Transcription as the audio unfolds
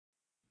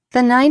The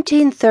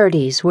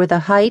 1930s were the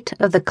height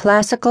of the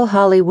classical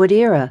Hollywood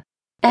era,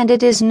 and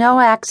it is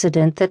no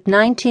accident that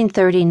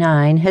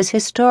 1939 has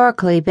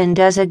historically been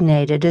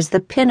designated as the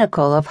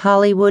pinnacle of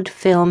Hollywood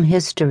film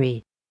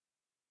history.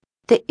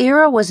 The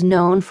era was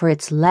known for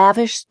its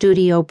lavish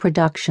studio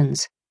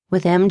productions,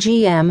 with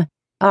MGM,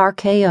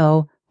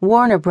 RKO,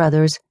 Warner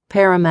Brothers,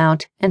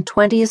 Paramount, and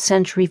 20th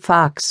Century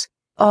Fox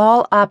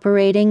all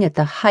operating at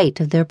the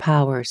height of their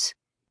powers.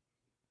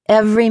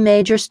 Every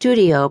major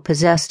studio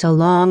possessed a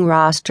long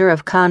roster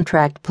of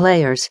contract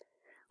players,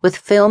 with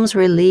films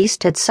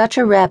released at such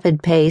a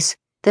rapid pace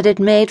that it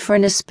made for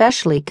an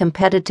especially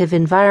competitive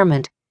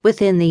environment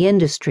within the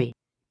industry.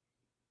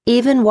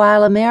 Even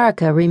while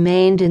America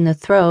remained in the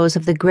throes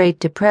of the Great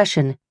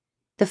Depression,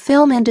 the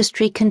film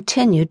industry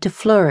continued to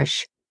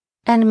flourish,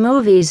 and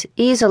movies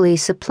easily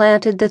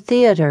supplanted the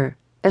theater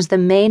as the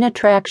main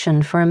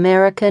attraction for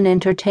American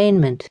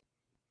entertainment.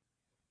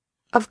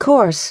 Of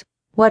course,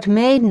 what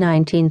made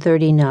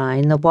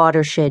 1939 the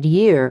watershed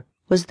year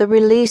was the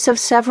release of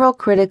several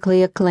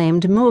critically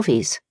acclaimed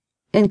movies,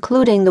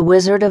 including The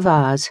Wizard of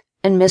Oz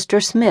and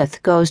Mr.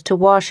 Smith Goes to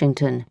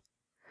Washington.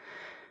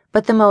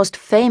 But the most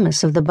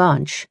famous of the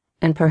bunch,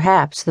 and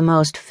perhaps the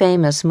most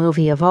famous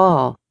movie of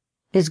all,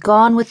 is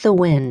Gone with the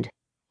Wind,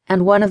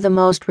 and one of the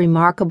most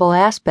remarkable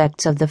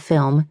aspects of the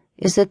film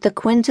is that the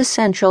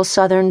quintessential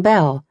Southern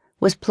belle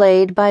was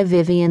played by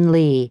Vivien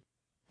Leigh,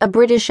 a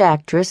British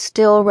actress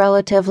still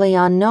relatively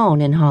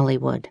unknown in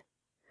Hollywood.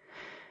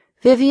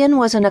 Vivien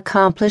was an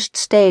accomplished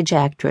stage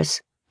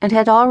actress and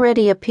had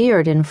already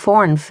appeared in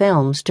foreign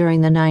films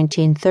during the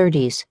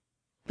 1930s,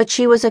 but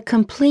she was a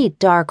complete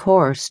dark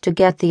horse to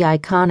get the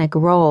iconic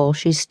role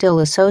she's still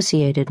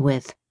associated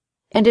with,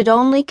 and it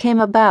only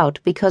came about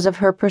because of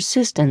her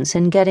persistence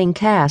in getting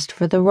cast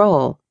for the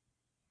role.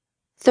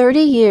 30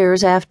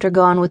 years after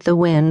Gone with the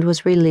Wind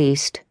was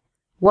released,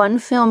 one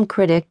film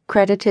critic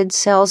credited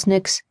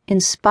Selznick's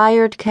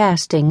inspired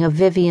casting of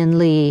Vivien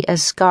Leigh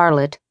as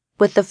Scarlett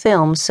with the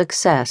film's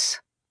success.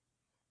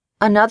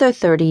 Another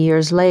 30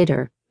 years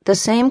later, the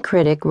same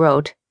critic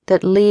wrote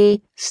that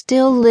Leigh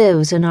still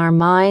lives in our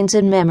minds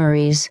and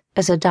memories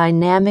as a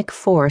dynamic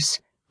force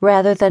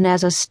rather than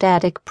as a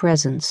static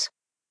presence.